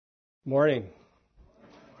Morning.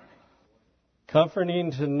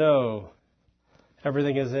 Comforting to know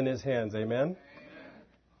everything is in His hands. Amen?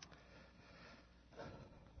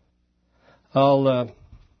 I'll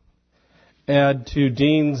add to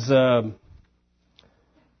Dean's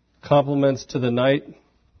compliments to the night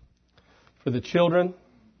for the children.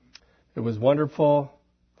 It was wonderful.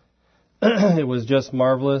 It was just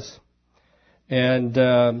marvelous. And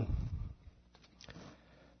I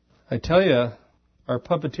tell you, our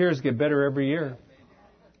puppeteers get better every year.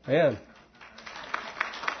 Man.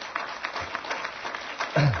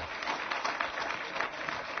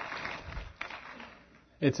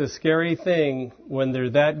 It's a scary thing when they're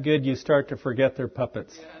that good you start to forget they're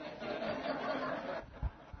puppets.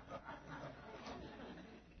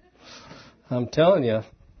 I'm telling you.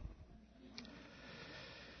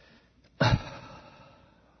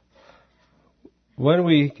 When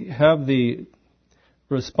we have the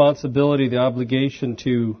responsibility, the obligation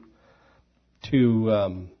to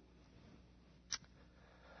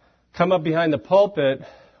come up behind the pulpit,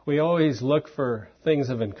 we always look for things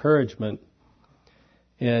of encouragement.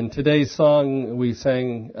 And today's song we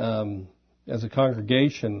sang as a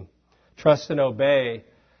congregation, Trust and Obey,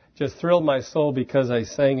 just thrilled my soul because I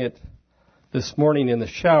sang it this morning in the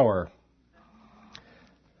shower.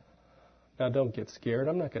 Now don't get scared,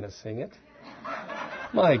 I'm not going to sing it.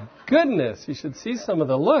 My goodness, you should see some of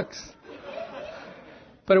the looks.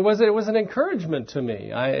 But it was an encouragement to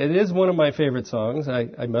me. It is one of my favorite songs.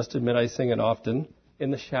 I must admit I sing it often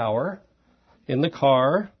in the shower, in the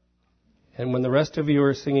car, and when the rest of you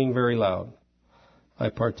are singing very loud, I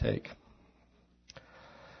partake.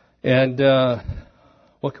 And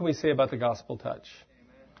what can we say about the Gospel Touch?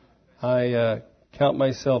 I count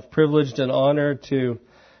myself privileged and honored to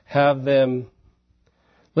have them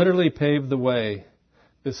literally pave the way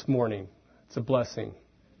this morning. It's a blessing.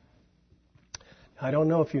 I don't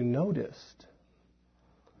know if you noticed,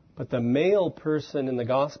 but the male person in the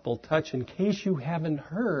Gospel Touch, in case you haven't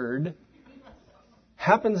heard,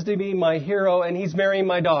 happens to be my hero, and he's marrying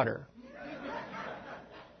my daughter.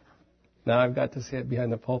 Now I've got to say it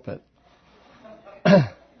behind the pulpit.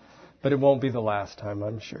 But it won't be the last time,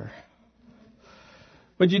 I'm sure.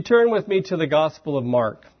 Would you turn with me to the Gospel of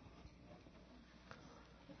Mark?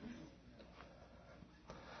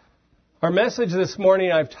 Our message this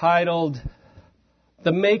morning I've titled,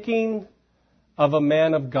 The Making of a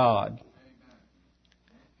Man of God.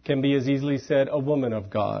 It can be as easily said, a woman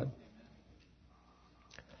of God.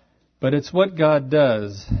 But it's what God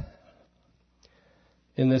does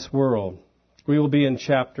in this world. We will be in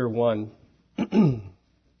chapter 1.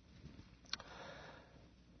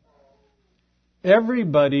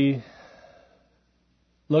 Everybody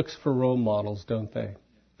looks for role models, don't they?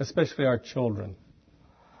 Especially our children.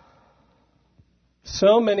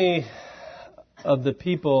 So many of the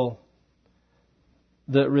people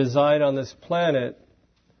that reside on this planet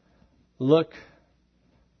look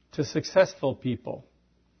to successful people,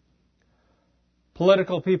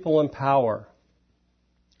 political people in power.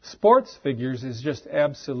 Sports figures is just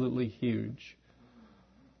absolutely huge.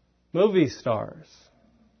 Movie stars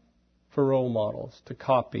for role models to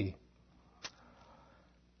copy.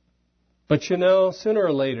 But you know, sooner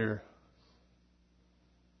or later,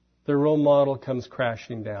 the role model comes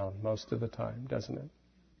crashing down most of the time, doesn't it?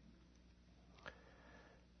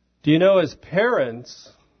 Do you know, as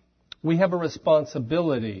parents, we have a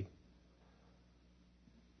responsibility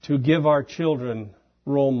to give our children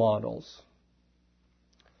role models,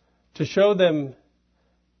 to show them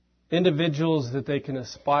individuals that they can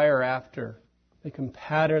aspire after, they can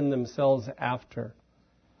pattern themselves after.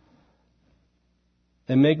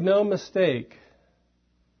 And make no mistake,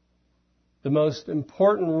 the most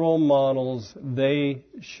important role models they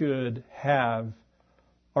should have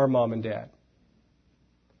are mom and dad.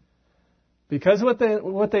 Because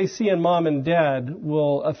what they see in mom and dad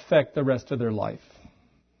will affect the rest of their life.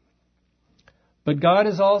 But God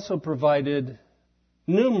has also provided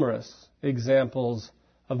numerous examples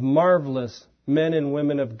of marvelous men and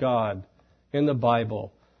women of God in the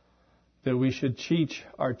Bible that we should teach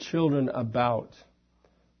our children about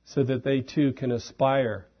so that they too can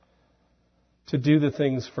aspire to do the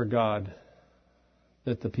things for God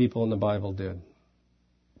that the people in the Bible did.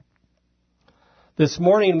 This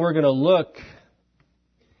morning we're going to look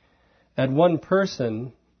at one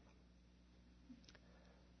person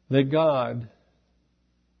that God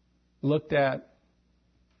looked at.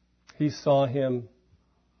 He saw him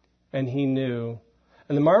and he knew.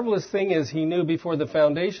 And the marvelous thing is he knew before the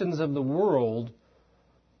foundations of the world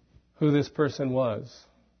who this person was.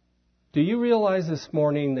 Do you realize this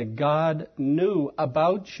morning that God knew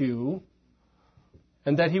about you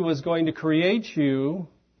and that He was going to create you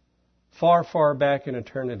far, far back in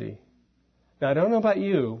eternity. Now, I don't know about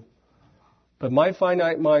you, but my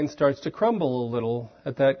finite mind starts to crumble a little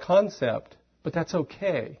at that concept. But that's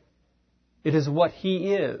okay. It is what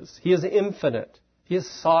He is. He is infinite. He is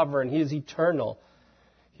sovereign. He is eternal.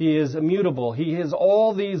 He is immutable. He is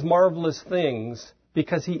all these marvelous things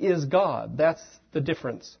because He is God. That's the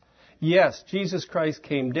difference. Yes, Jesus Christ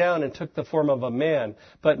came down and took the form of a man,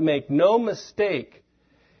 but make no mistake,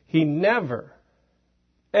 He never,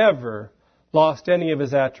 ever lost any of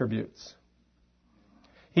His attributes.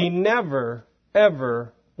 He never,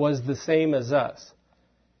 ever was the same as us.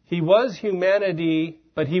 He was humanity,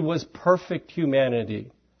 but He was perfect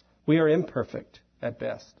humanity. We are imperfect at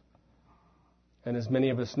best. And as many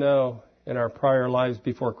of us know, in our prior lives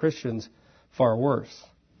before Christians, far worse.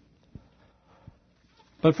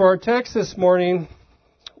 But for our text this morning,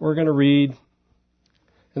 we're going to read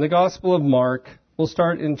in the Gospel of Mark. We'll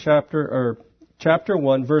start in chapter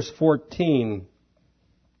 1, verse 14.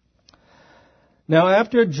 Now,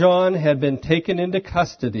 after John had been taken into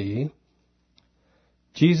custody,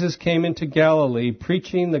 Jesus came into Galilee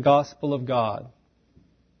preaching the gospel of God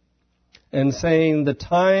and saying, "The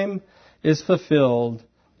time is fulfilled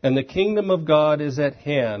and the kingdom of God is at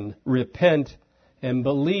hand. Repent and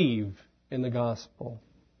believe in the gospel."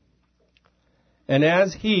 And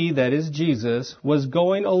as He, that is Jesus, was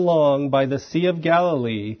going along by the Sea of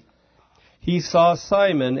Galilee, He saw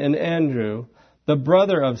Simon and Andrew, the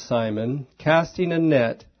brother of Simon, casting a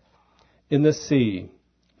net in the sea,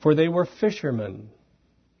 for they were fishermen.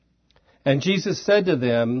 And Jesus said to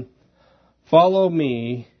them, "Follow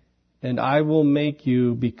me, and I will make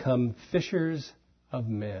you become fishers of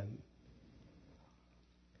men."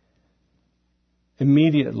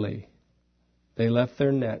 Immediately, they left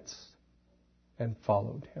their nets and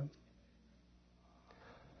followed Him.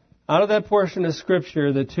 Out of that portion of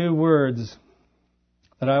Scripture, the two words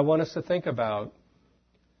that I want us to think about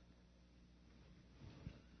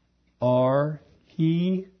are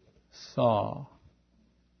He saw.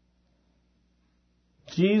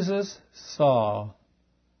 Jesus saw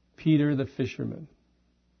Peter the fisherman.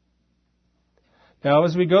 Now,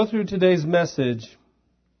 as we go through today's message,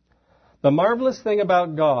 the marvelous thing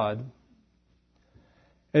about God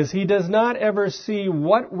is He does not ever see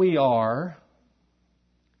what we are.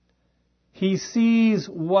 He sees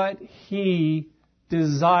what He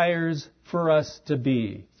desires for us to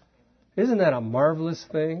be. Isn't that a marvelous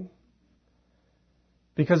thing?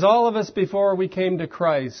 Because all of us, before we came to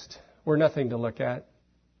Christ, were nothing to look at.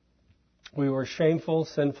 We were shameful,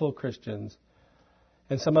 sinful Christians.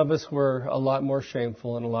 And some of us were a lot more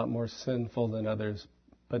shameful and a lot more sinful than others.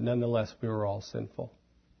 But nonetheless, we were all sinful.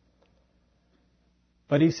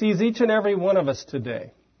 But He sees each and every one of us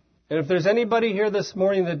today. And if there's anybody here this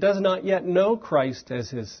morning that does not yet know Christ as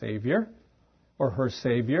his Savior or her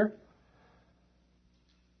Savior,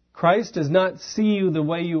 Christ does not see you the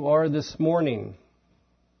way you are this morning.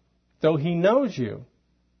 Though He knows you.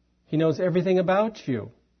 He knows everything about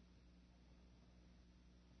you.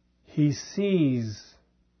 He sees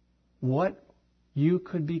what you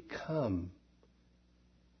could become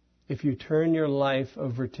if you turn your life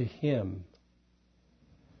over to Him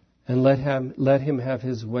and let Him have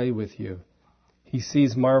His way with you. He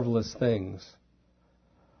sees marvelous things.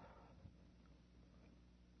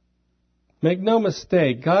 Make no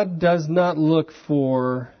mistake, God does not look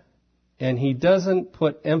for, and He doesn't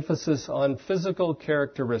put emphasis on physical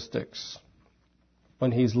characteristics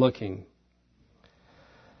when He's looking.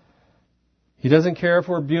 He doesn't care if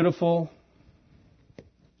we're beautiful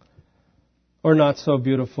or not so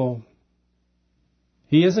beautiful.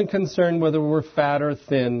 He isn't concerned whether we're fat or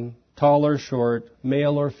thin, tall or short,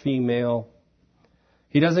 male or female.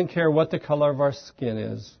 He doesn't care what the color of our skin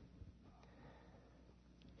is.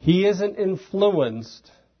 He isn't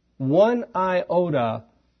influenced one iota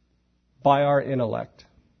by our intellect.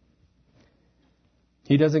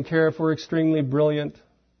 He doesn't care if we're extremely brilliant,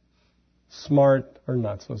 smart, or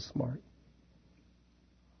not so smart.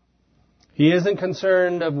 He isn't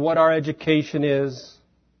concerned of what our education is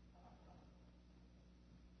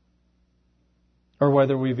or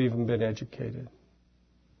whether we've even been educated.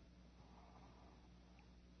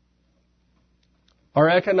 Our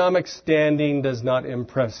economic standing does not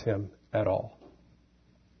impress Him at all.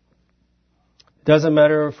 It doesn't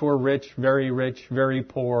matter if we're rich, very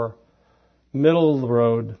poor, middle of the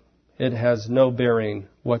road. It has no bearing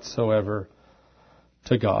whatsoever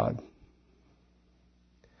to God.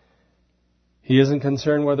 He isn't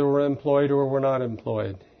concerned whether we're employed or we're not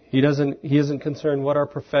employed. He isn't concerned what our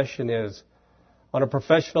profession is, on a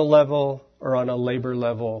professional level or on a labor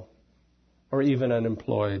level or even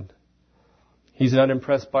unemployed. He's not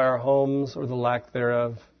impressed by our homes or the lack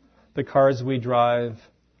thereof, the cars we drive.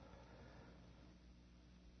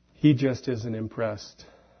 He just isn't impressed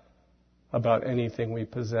about anything we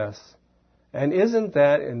possess. And isn't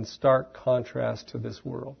that in stark contrast to this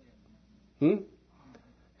world? In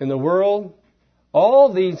the world,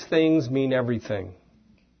 all these things mean everything.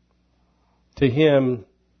 To him,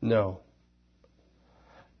 no.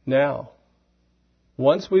 Now,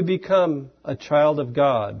 once we become a child of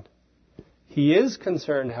God, he is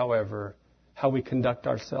concerned, however, how we conduct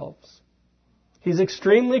ourselves. He's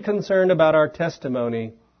extremely concerned about our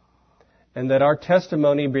testimony, and that our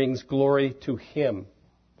testimony brings glory to him.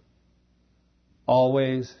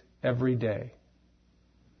 Always, every day.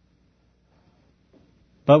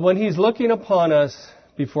 But when he's looking upon us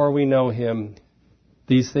before we know him,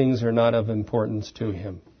 these things are not of importance to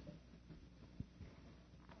him.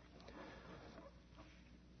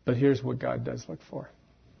 But here's what God does look for.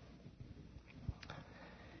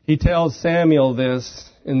 He tells Samuel this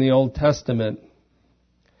in the Old Testament,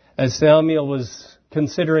 as Samuel was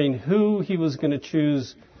considering who he was going to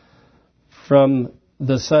choose from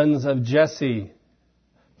the sons of Jesse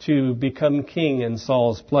to become king in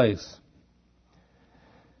Saul's place.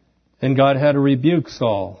 And God had to rebuke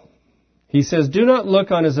Saul. He says, "Do not look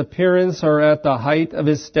on his appearance or at the height of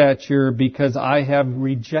his stature, because I have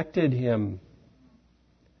rejected him.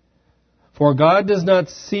 For God does not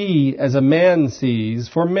see as a man sees,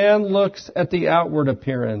 for man looks at the outward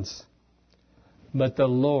appearance, but the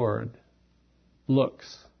Lord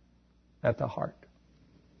looks at the heart."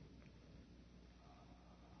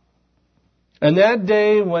 And that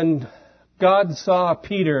day when God saw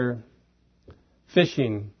Peter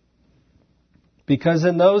fishing, because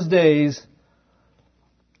in those days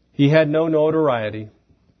he had no notoriety,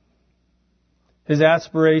 his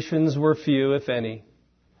aspirations were few, if any,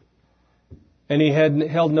 and he had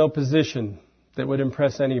held no position that would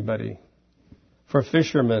impress anybody. For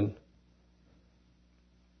fishermen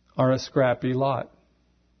are a scrappy lot.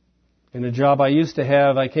 In a job I used to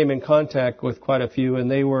have, I came in contact with quite a few,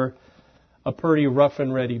 and they were a pretty rough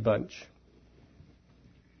and ready bunch.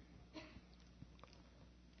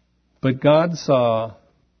 But God saw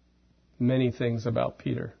many things about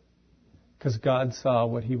Peter, because God saw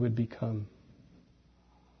what he would become.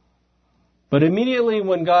 But immediately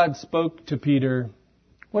when God spoke to Peter,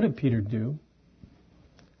 what did Peter do?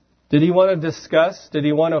 Did he want to discuss? Did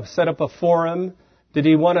he want to set up a forum? Did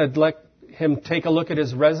he want to let him take a look at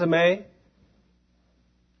his resume? It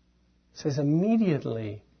says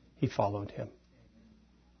immediately he followed him.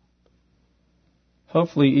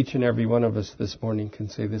 Hopefully each and every one of us this morning can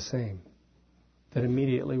say the same. That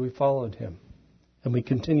immediately we followed him. And we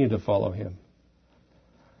continue to follow him.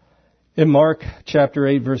 In Mark chapter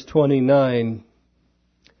 8 verse 29,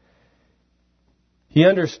 he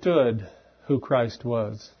understood who Christ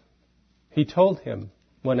was. He told him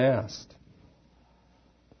when asked.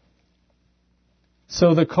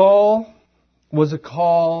 So the call was a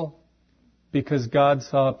call because God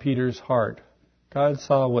saw Peter's heart. God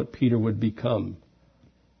saw what Peter would become.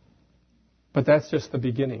 But that's just the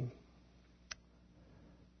beginning.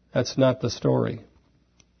 That's not the story.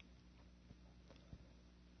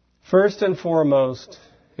 First and foremost,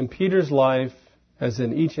 in Peter's life, as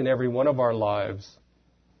in each and every one of our lives,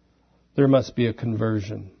 there must be a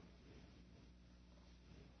conversion.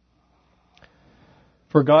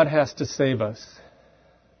 For God has to save us.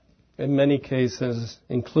 In many cases,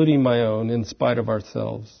 including my own, in spite of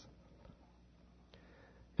ourselves.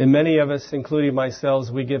 In many of us, including myself,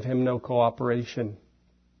 we give him no cooperation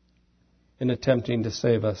in attempting to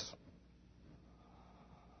save us.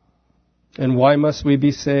 And why must we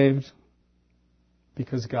be saved?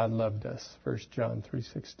 Because God loved us. 1 John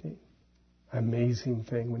 3:16. Amazing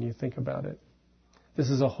thing when you think about it. This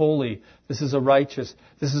is a holy, this is a righteous,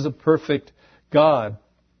 this is a perfect God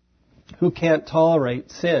who can't tolerate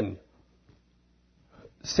sin.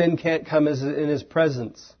 Sin can't come in his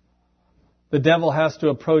presence. The devil has to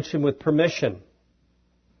approach him with permission.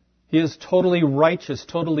 He is totally righteous,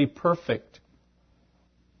 totally perfect.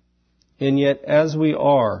 And yet, as we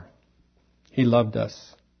are, he loved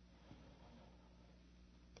us.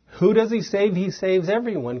 Who does he save? He saves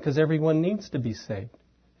everyone, because everyone needs to be saved.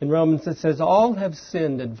 In Romans it says, all have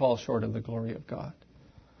sinned and fall short of the glory of God.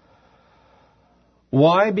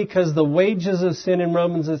 Why? Because the wages of sin, in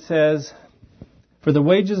Romans it says, for the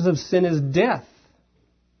wages of sin is death,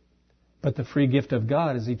 but the free gift of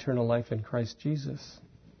God is eternal life in Christ Jesus.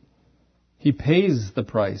 He pays the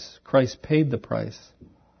price. Christ paid the price.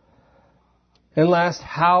 And last,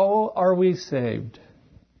 how are we saved?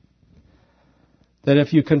 That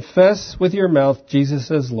if you confess with your mouth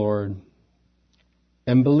Jesus as Lord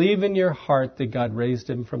and believe in your heart that God raised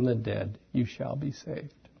him from the dead, you shall be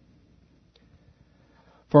saved.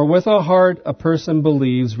 For with the heart a person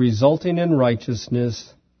believes, resulting in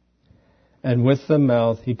righteousness, and with the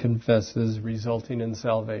mouth he confesses, resulting in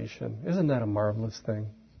salvation. Isn't that a marvelous thing?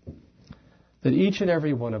 That each and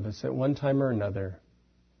every one of us at one time or another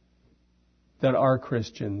that are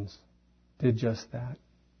Christians did just that.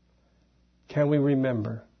 Can we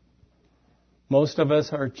remember? Most of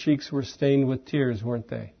us, our cheeks were stained with tears, weren't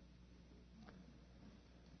they?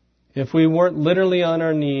 If we weren't literally on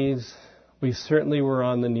our knees, we certainly were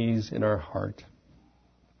on the knees in our heart.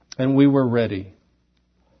 And we were ready.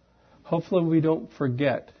 Hopefully we don't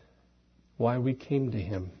forget why we came to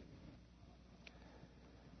Him.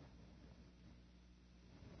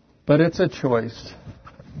 But it's a choice.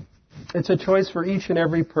 It's a choice for each and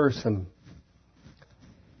every person.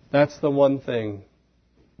 That's the one thing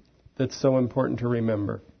that's so important to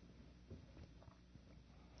remember.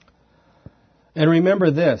 And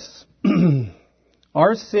remember this.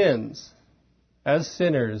 Our sins, as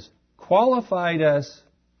sinners, qualified us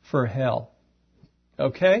for hell.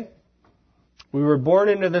 Okay? We were born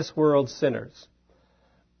into this world sinners.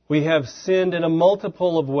 We have sinned in a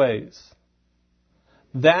multiple of ways.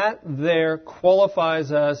 That there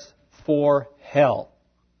qualifies us for hell.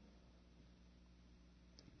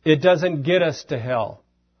 It doesn't get us to hell.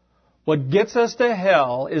 What gets us to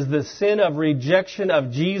hell is the sin of rejection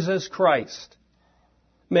of Jesus Christ.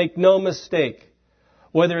 Make no mistake.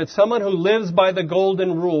 Whether it's someone who lives by the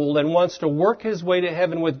golden rule and wants to work his way to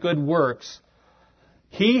heaven with good works,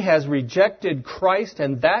 he has rejected Christ,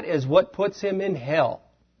 and that is what puts him in hell.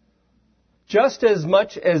 Just as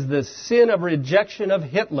much as the sin of rejection of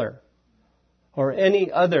Hitler or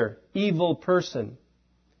any other evil person.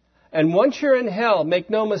 And once you're in hell, make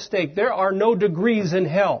no mistake, there are no degrees in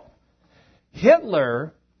hell.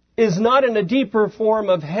 Hitler is not in a deeper form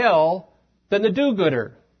of hell than the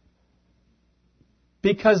do-gooder.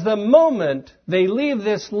 Because the moment they leave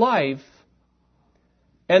this life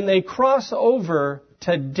and they cross over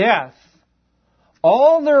to death,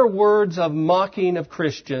 all their words of mocking of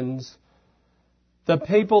Christians, the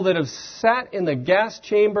people that have sat in the gas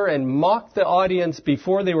chamber and mocked the audience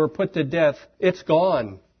before they were put to death, it's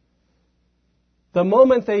gone. The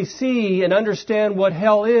moment they see and understand what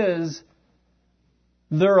hell is,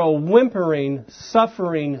 they're a whimpering,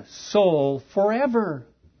 suffering soul forever.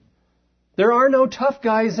 There are no tough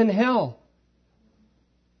guys in hell.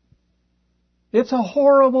 It's a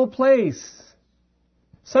horrible place.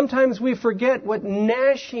 Sometimes we forget what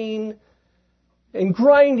gnashing and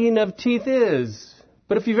grinding of teeth is.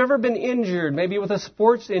 But if you've ever been injured, maybe with a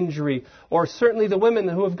sports injury, or certainly the women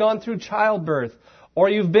who have gone through childbirth, or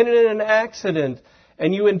you've been in an accident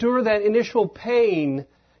and you endure that initial pain,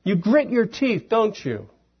 you grit your teeth, don't you?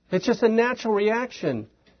 It's just a natural reaction.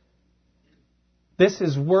 This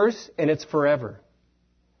is worse, and it's forever.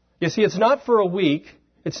 You see, it's not for a week,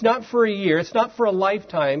 it's not for a year, it's not for a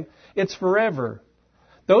lifetime, it's forever.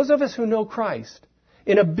 Those of us who know Christ,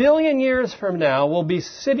 in 1 billion years from now, will be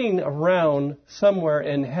sitting around somewhere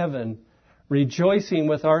in heaven, rejoicing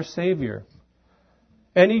with our Savior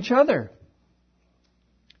and each other.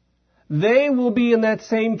 They will be in that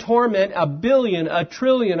same torment 1 billion, 1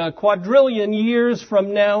 trillion, 1 quadrillion years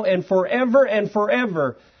from now and forever and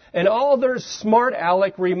forever. And all their smart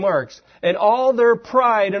aleck remarks, and all their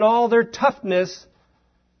pride, and all their toughness,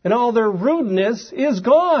 and all their rudeness is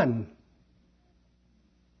gone.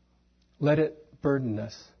 Let it burden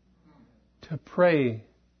us to pray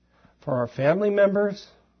for our family members,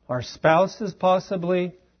 our spouses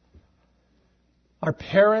possibly, our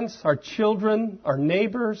parents, our children, our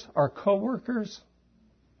neighbors, our co-workers.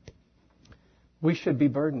 We should be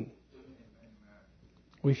burdened.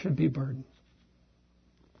 We should be burdened.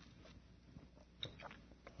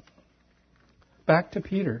 Back to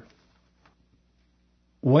Peter.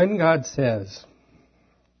 When God says,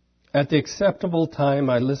 "At the acceptable time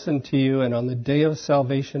I listened to you, and on the day of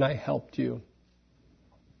salvation I helped you,"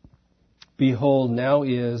 behold, now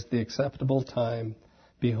is the acceptable time.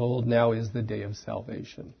 Behold, now is the day of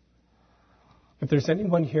salvation. If there's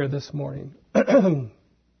anyone here this morning that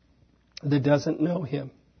doesn't know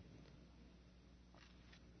Him,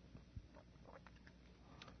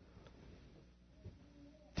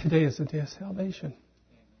 today is the day of salvation.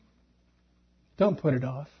 Don't put it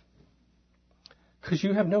off. Because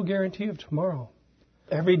you have no guarantee of tomorrow.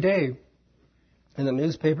 Every day, in the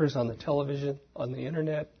newspapers, on the television, on the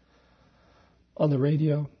internet, on the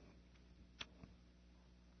radio,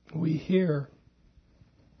 we hear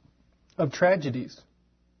of tragedies.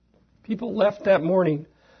 People left that morning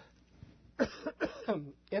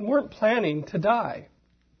and weren't planning to die.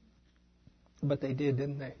 But they did,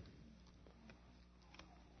 didn't they?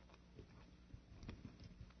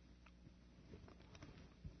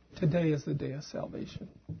 Today is the day of salvation.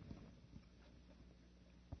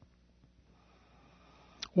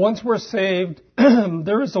 Once we're saved,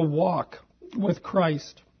 there is a walk with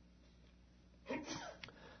Christ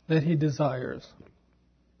that He desires.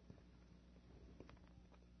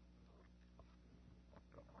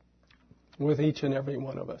 With each and every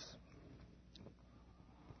one of us.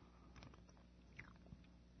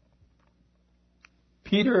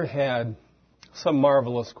 Peter had some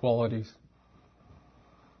marvelous qualities.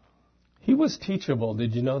 He was teachable.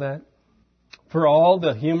 Did you know that? For all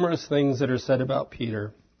the humorous things that are said about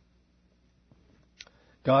Peter,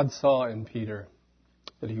 God saw in Peter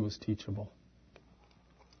that he was teachable.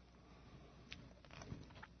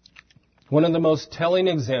 One of the most telling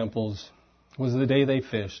examples was the day they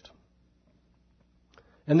fished.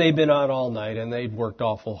 And they'd been out all night and they'd worked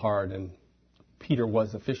awful hard, and Peter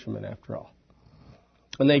was a fisherman after all.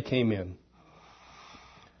 And they came in.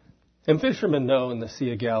 And fishermen know in the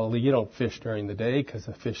Sea of Galilee you don't fish during the day because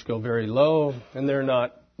the fish go very low and you're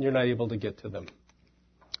not able to get to them.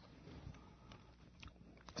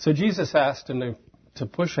 So Jesus asked him to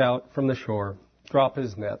push out from the shore, drop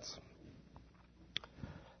his nets.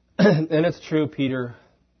 And it's true, Peter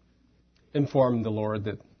informed the Lord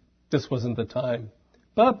that this wasn't the time.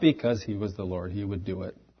 But because he was the Lord, he would do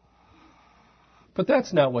it. But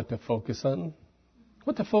that's not what to focus on.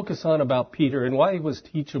 What to focus on about Peter and why he was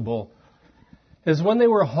teachable is when they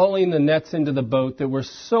were hauling the nets into the boat that were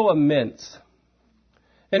so immense,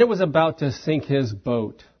 and it was about to sink his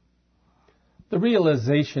boat, the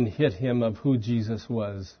realization hit him of who Jesus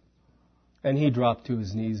was. And he dropped to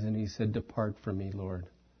his knees and he said, "Depart from me, Lord,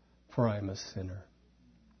 for I am a sinner."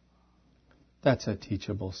 That's a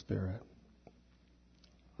teachable spirit.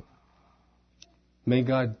 May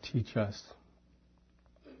God teach us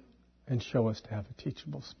and show us to have a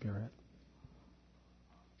teachable spirit.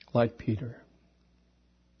 Like Peter.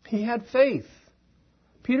 He had faith.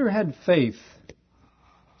 Peter had faith.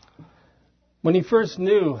 When he first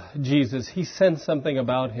knew Jesus, he sensed something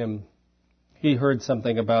about him. He heard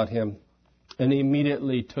something about him. And he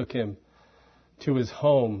immediately took him to his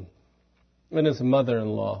home and his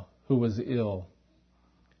mother-in-law, who was ill.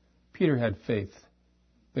 Peter had faith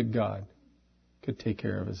that God could take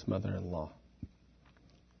care of his mother-in-law.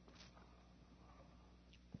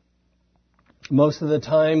 Most of the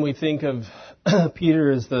time we think of Peter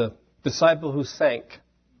as the disciple who sank.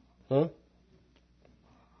 How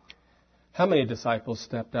many disciples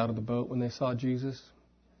stepped out of the boat when they saw Jesus?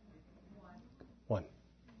 One.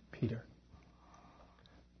 Peter.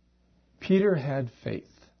 Peter had faith.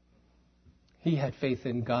 He had faith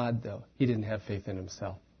in God, though. He didn't have faith in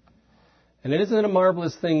himself. And it isn't a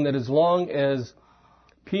marvelous thing that as long as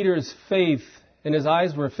Peter's faith and his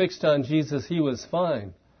eyes were fixed on Jesus, he was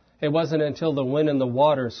fine. It wasn't until the wind and the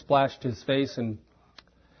water splashed his face and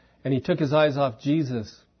he took his eyes off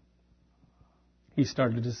Jesus, he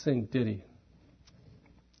started to sink, did he?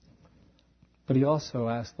 But he also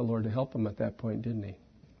asked the Lord to help him at that point, didn't he?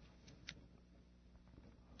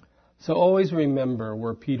 So always remember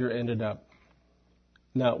where Peter ended up,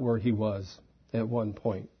 not where he was at one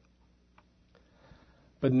point.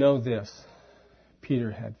 But know this,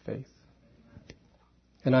 Peter had faith.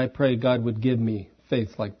 And I pray God would give me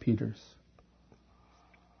faith like Peter's.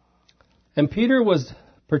 And Peter was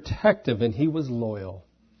protective and he was loyal.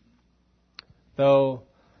 Though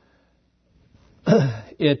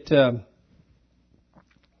it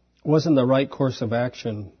wasn't the right course of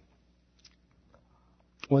action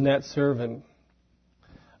when that servant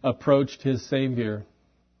approached his Savior,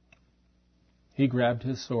 he grabbed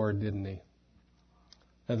his sword, didn't he?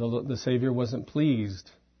 And the Savior wasn't pleased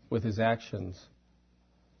with his actions,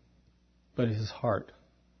 but his heart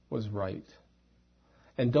was right.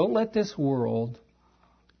 And don't let this world,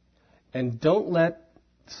 and don't let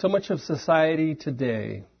so much of society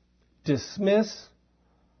today dismiss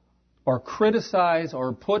or criticize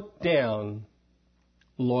or put down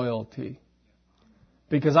loyalty.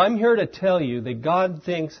 Because I'm here to tell you that God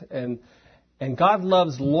thinks and God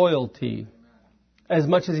loves loyalty as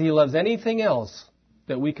much as He loves anything else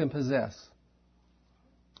that we can possess.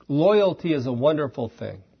 Loyalty is a wonderful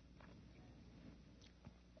thing.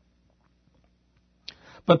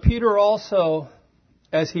 But Peter also,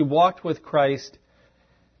 as he walked with Christ,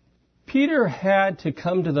 Peter had to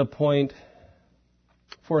come to the point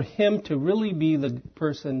for him to really be the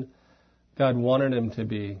person God wanted him to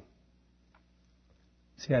be.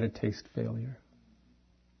 He had to taste failure.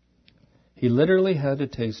 He literally had to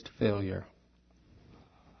taste failure.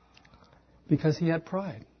 Because he had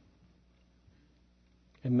pride.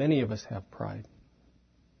 And many of us have pride.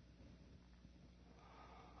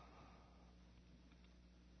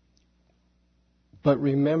 But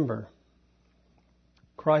remember,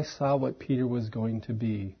 Christ saw what Peter was going to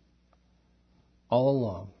be all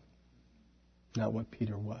along, not what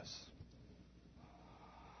Peter was.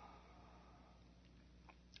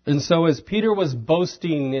 And so as Peter was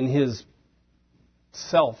boasting in his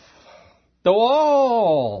self, they'll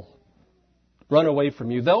all run away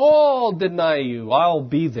from you. They'll all deny you. I'll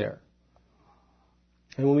be there.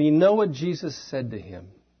 And when we know what Jesus said to him,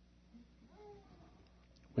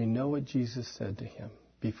 we know what Jesus said to him.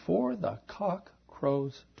 Before the cock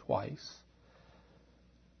crows twice,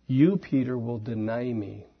 you, Peter, will deny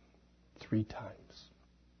me 3 times.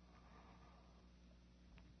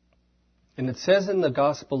 And it says in the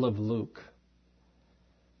Gospel of Luke,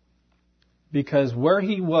 because where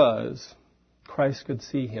he was, Christ could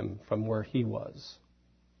see him from where he was,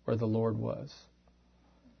 where the Lord was.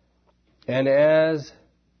 And as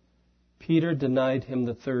Peter denied him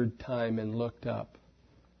the 3rd time and looked up,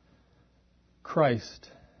 Christ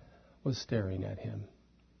was staring at him.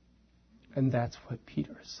 And that's what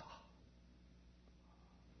Peter saw.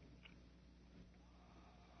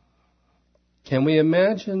 Can we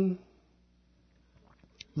imagine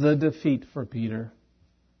the defeat for Peter?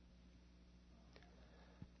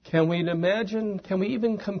 Can we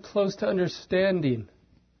even come close to understanding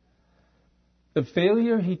the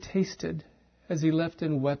failure he tasted as he left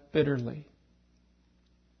and wept bitterly?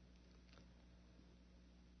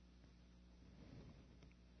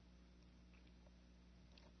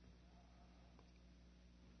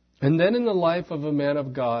 And then in the life of a man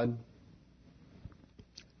of God,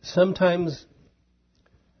 sometimes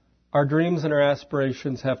our dreams and our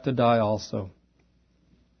aspirations have to die also.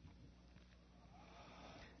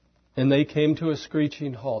 And they came to a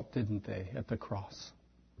screeching halt, didn't they, at the cross?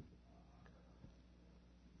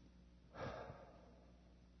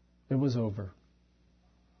 It was over.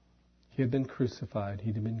 He had been crucified.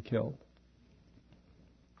 He had been killed.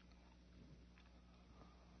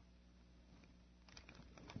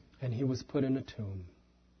 And he was put in a tomb.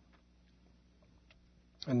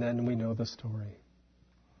 And then we know the story.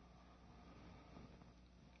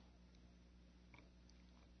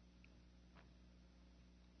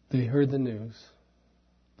 They heard the news.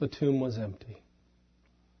 The tomb was empty.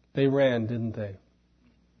 They ran, didn't they?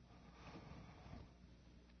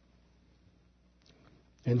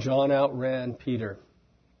 And John outran Peter.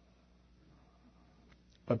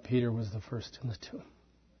 But Peter was the first in the tomb.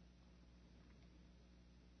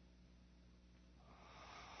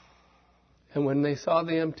 And when they saw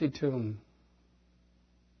the empty tomb,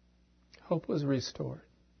 hope was restored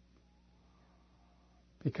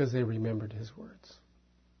because they remembered his words.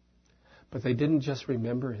 But they didn't just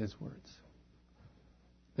remember his words.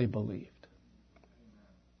 They believed.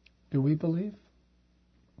 Do we believe?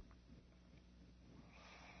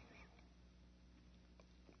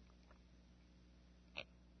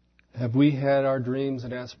 Have we had our dreams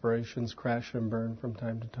and aspirations crash and burn from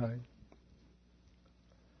time to time?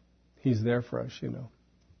 He's there for us, you know.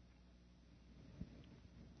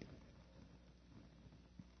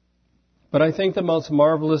 But I think the most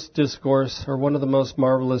marvelous discourse, or one of the most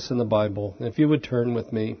marvelous in the Bible, if you would turn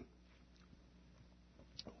with me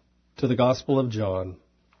to the Gospel of John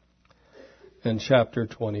and chapter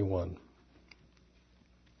 21.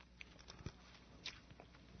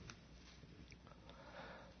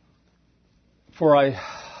 For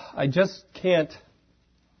I just can't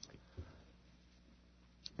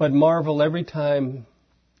but marvel every time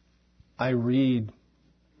I read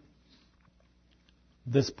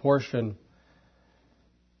this portion,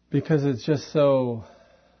 because it's just so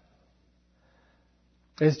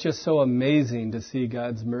amazing to see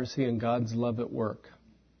God's mercy and God's love at work.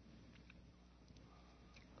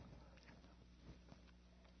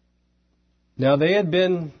 Now they had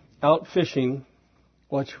been out fishing,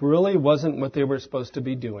 which really wasn't what they were supposed to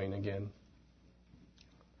be doing again.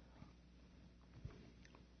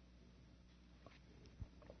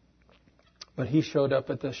 But he showed up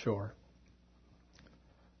at the shore.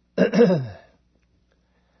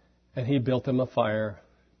 And he built them a fire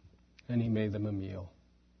and he made them a meal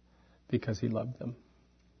because he loved them.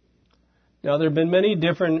 Now there have been many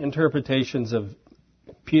different interpretations of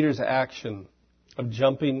Peter's action of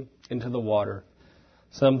jumping into the water.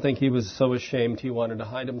 Some think he was so ashamed he wanted to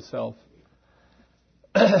hide himself.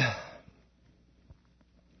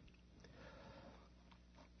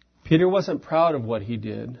 Peter wasn't proud of what he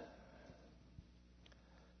did,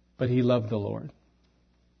 but he loved the Lord.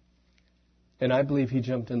 And I believe he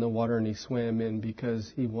jumped in the water and he swam in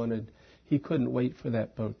because he couldn't wait for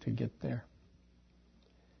that boat to get there.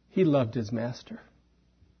 He loved his master.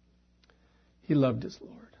 He loved his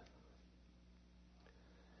Lord.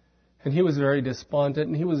 And he was very despondent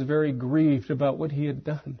and he was very grieved about what he had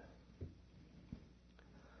done.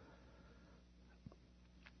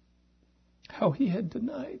 How he had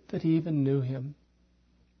denied that he even knew him.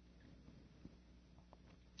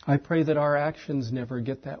 I pray that our actions never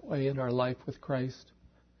get that way in our life with Christ.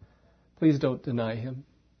 Please don't deny him.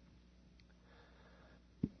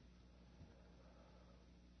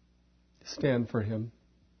 Stand for him,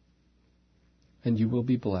 and you will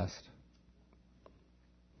be blessed.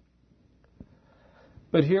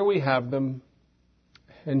 But here we have them,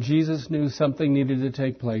 and Jesus knew something needed to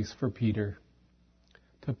take place for Peter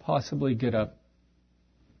to possibly get up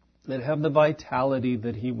and have the vitality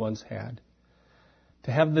that he once had,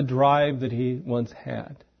 to have the drive that he once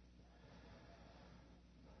had,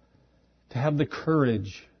 to have the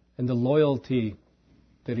courage and the loyalty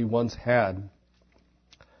that he once had.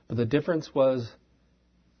 But the difference was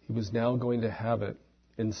he was now going to have it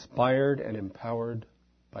inspired and empowered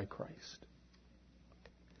by Christ.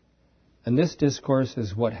 And this discourse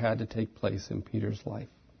is what had to take place in Peter's life.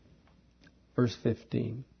 Verse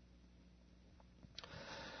 15.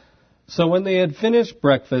 So when they had finished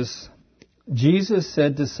breakfast, Jesus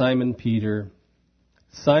said to Simon Peter,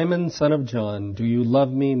 "Simon, son of John, do you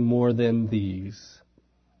love me more than these?"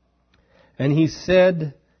 And he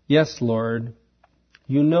said, "Yes, Lord,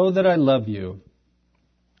 you know that I love you."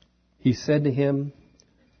 He said to him,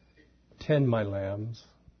 "Tend my lambs."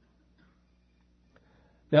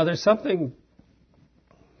 Now there's something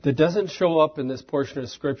that doesn't show up in this portion of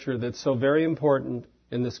Scripture that's so very important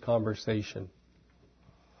in this conversation.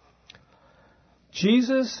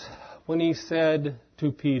 Jesus, when he said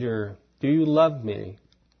to Peter, "Do you love me?"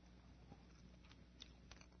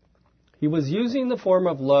 he was using the form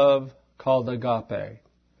of love called agape,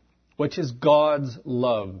 which is God's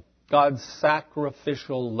love, God's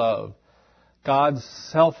sacrificial love, God's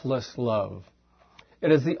selfless love.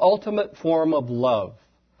 It is the ultimate form of love.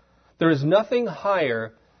 There is nothing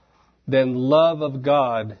higher than love of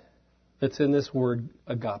God that's in this word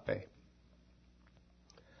agape.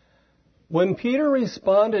 When Peter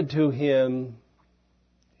responded to him,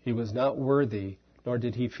 he was not worthy, nor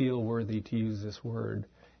did he feel worthy to use this word.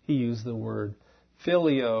 He used the word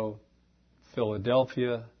phileo,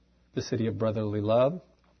 Philadelphia, the city of brotherly love.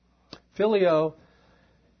 Phileo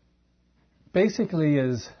basically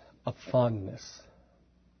is a fondness.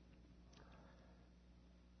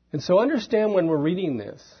 And so understand when we're reading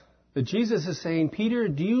this, that Jesus is saying, Peter,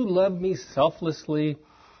 do you love me selflessly?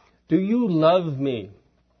 Do you love me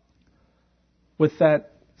with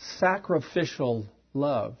that sacrificial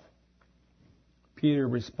love? Peter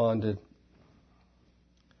responded,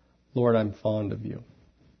 Lord, I'm fond of you.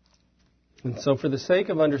 And so for the sake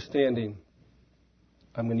of understanding,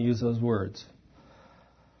 I'm going to use those words.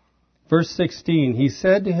 Verse 16, he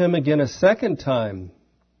said to him again a second time.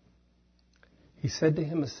 He said to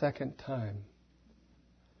him a second time.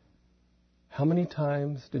 How many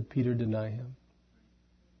times did Peter deny him?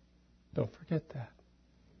 Don't forget that.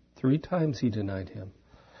 3 times he denied him.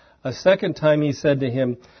 A second time he said to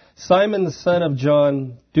him, Simon, the son of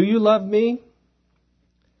John, do you love me?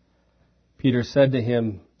 Peter said to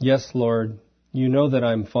him, Yes, Lord, you know that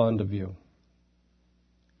I'm fond of you.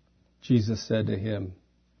 Jesus said to him,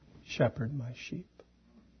 Shepherd my sheep.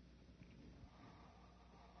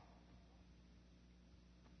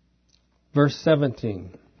 Verse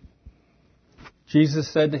 17.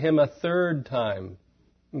 Jesus said to him a third time,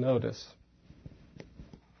 notice,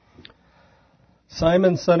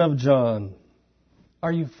 Simon, son of John,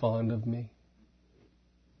 are you fond of me?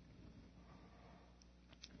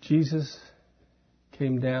 Jesus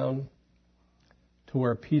came down to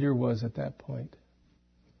where Peter was at that point.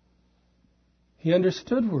 He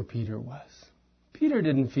understood where Peter was. Peter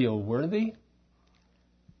didn't feel worthy.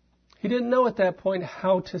 He didn't know at that point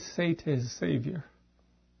how to say to his Savior,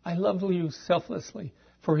 I love you selflessly,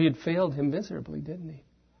 for he had failed him miserably, didn't he?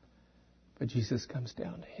 But Jesus comes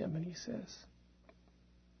down to him and he says,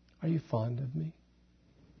 are you fond of me?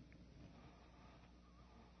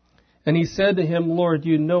 And he said to him, Lord,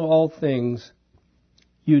 you know all things.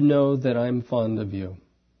 You know that I'm fond of you.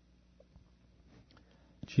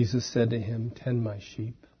 Jesus said to him, tend my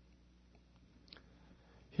sheep.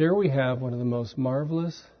 Here we have one of the most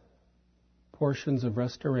marvelous portions of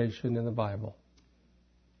restoration in the Bible.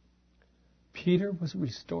 Peter was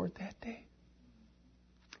restored that day.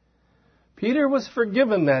 Peter was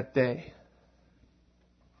forgiven that day.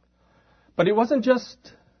 But he wasn't just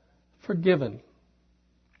forgiven.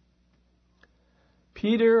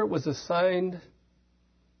 Peter was assigned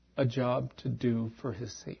a job to do for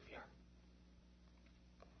his Savior.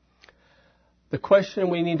 The question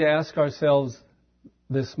we need to ask ourselves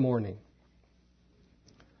this morning,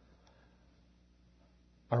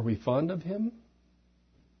 Are we fond of Him?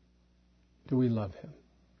 Do we love Him?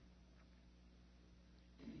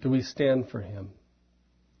 Do we stand for Him?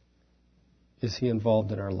 Is He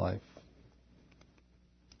involved in our life?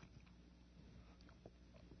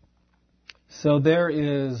 So there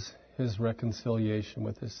is His reconciliation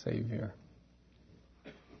with His Savior.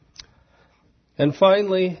 And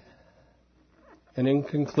finally, and in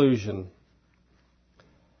conclusion,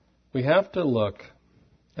 we have to look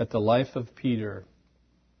at the life of Peter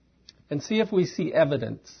and see if we see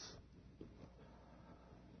evidence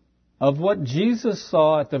of what Jesus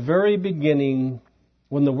saw at the very beginning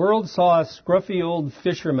when the world saw a scruffy old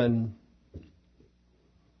fisherman.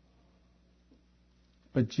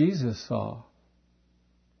 But Jesus saw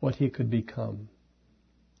what he could become.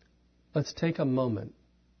 Let's take a moment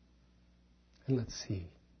and let's see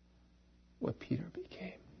what Peter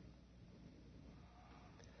became.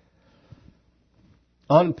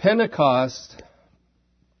 On Pentecost,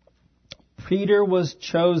 Peter was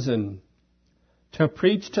chosen to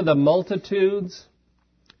preach to the multitudes,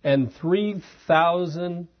 and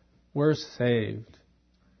 3,000 were saved.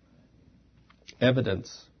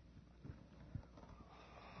 Evidence.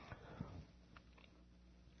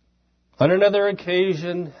 On another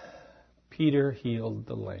occasion, Peter healed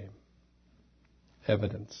the lame.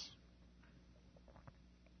 Evidence.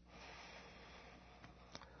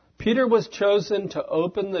 Peter was chosen to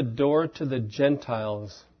open the door to the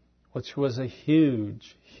Gentiles, which was a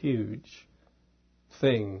huge, huge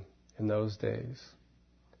thing in those days.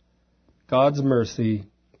 God's mercy,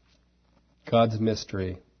 God's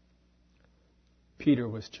mystery. Peter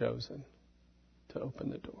was chosen to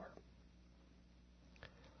open the door.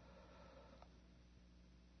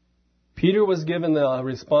 Peter was given the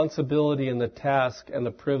responsibility and the task and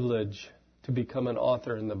the privilege to become an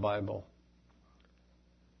author in the Bible.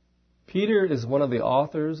 Peter is one of the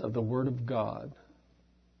authors of the Word of God,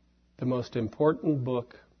 the most important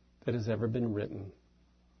book that has ever been written.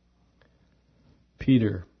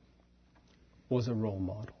 Peter was a role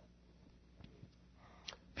model.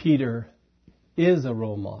 Peter is a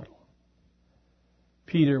role model.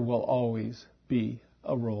 Peter will always be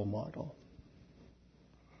a role model.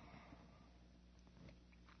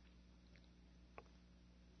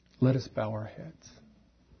 Let us bow our heads.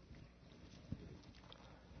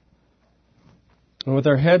 And with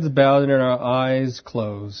our heads bowed and our eyes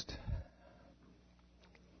closed,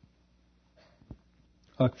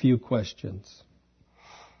 a few questions.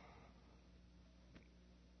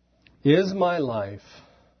 Is my life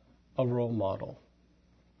a role model?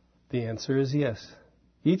 The answer is yes.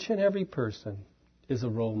 Each and every person is a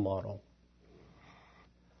role model.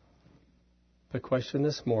 The question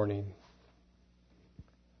this morning,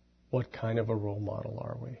 what kind of a role model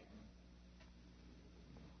are we?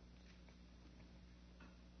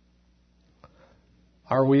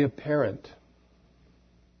 Are we a parent?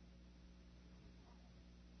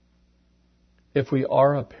 If we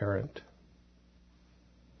are a parent,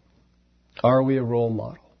 are we a role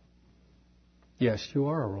model? Yes, you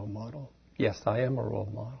are a role model. Yes, I am a role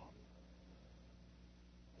model.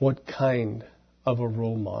 What kind of a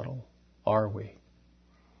role model are we?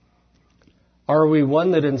 Are we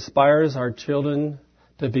one that inspires our children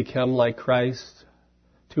to become like Christ,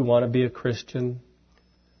 to want to be a Christian,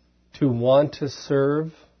 to want to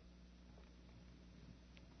serve?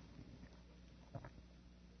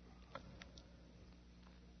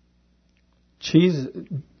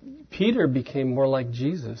 Peter became more like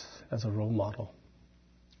Jesus as a role model.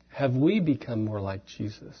 Have we become more like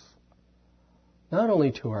Jesus? Not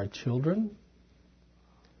only to our children,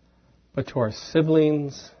 but to our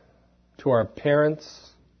siblings, to our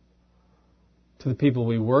parents, to the people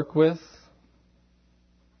we work with,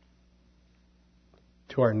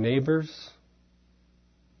 to our neighbors.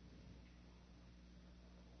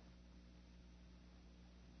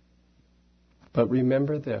 But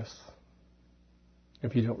remember this,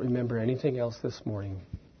 if you don't remember anything else this morning.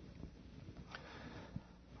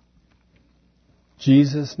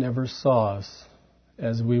 Jesus never saw us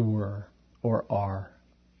as we were or are.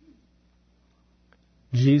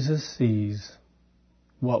 Jesus sees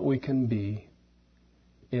what we can be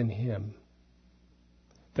in Him.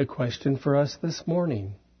 The question for us this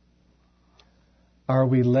morning, are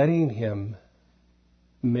we letting Him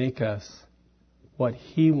make us what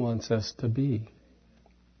He wants us to be?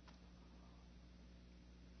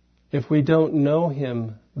 If we don't know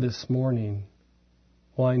Him this morning,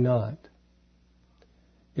 why not?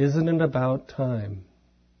 Isn't it about time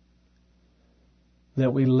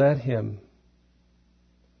that we let Him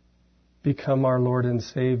become our Lord and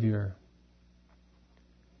Savior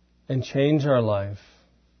and change our life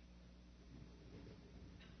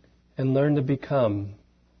and learn to become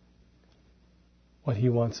what He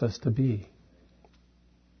wants us to be.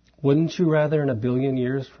 Wouldn't you rather in 1 billion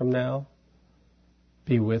years from now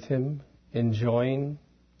be with Him, enjoying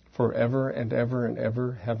forever and ever and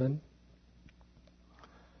ever heaven?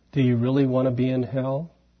 Do you really want to be in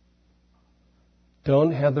hell?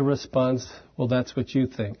 Don't have the response, well, that's what you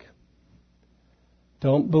think.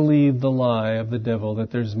 Don't believe the lie of the devil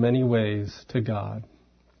that there's many ways to God.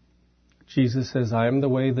 Jesus says, I am the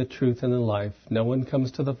way, the truth, and the life. No one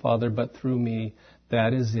comes to the Father but through me.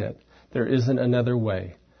 That is it. There isn't another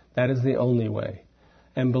way. That is the only way.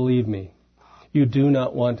 And believe me, you do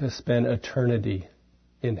not want to spend eternity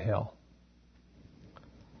in hell.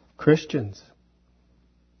 Christians,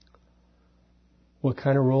 what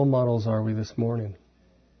kind of role models are we this morning?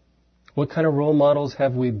 What kind of role models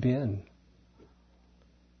have we been?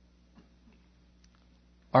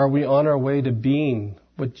 Are we on our way to being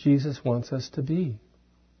what Jesus wants us to be?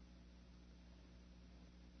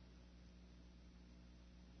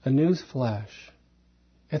 A news flash.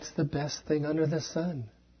 It's the best thing under the sun.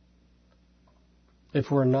 If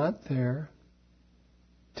we're not there,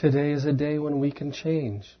 today is a day when we can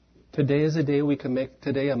change. Today is a day we can make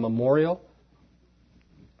today a memorial.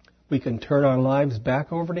 We can turn our lives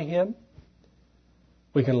back over to Him.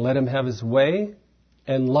 We can let Him have His way,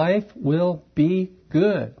 and life will be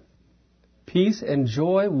good. Peace and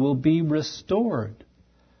joy will be restored.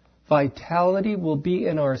 Vitality will be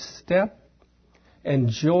in our step, and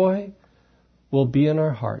joy will be in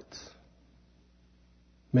our hearts.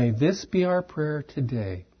 May this be our prayer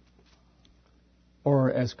today, or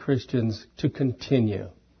as Christians, to continue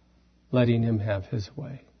letting Him have His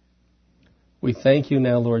way. We thank You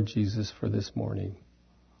now, Lord Jesus, for this morning.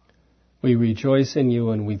 We rejoice in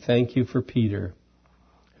You, and we thank You for Peter,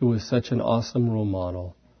 who was such an awesome role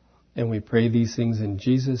model. And we pray these things in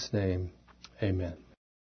Jesus' name. Amen.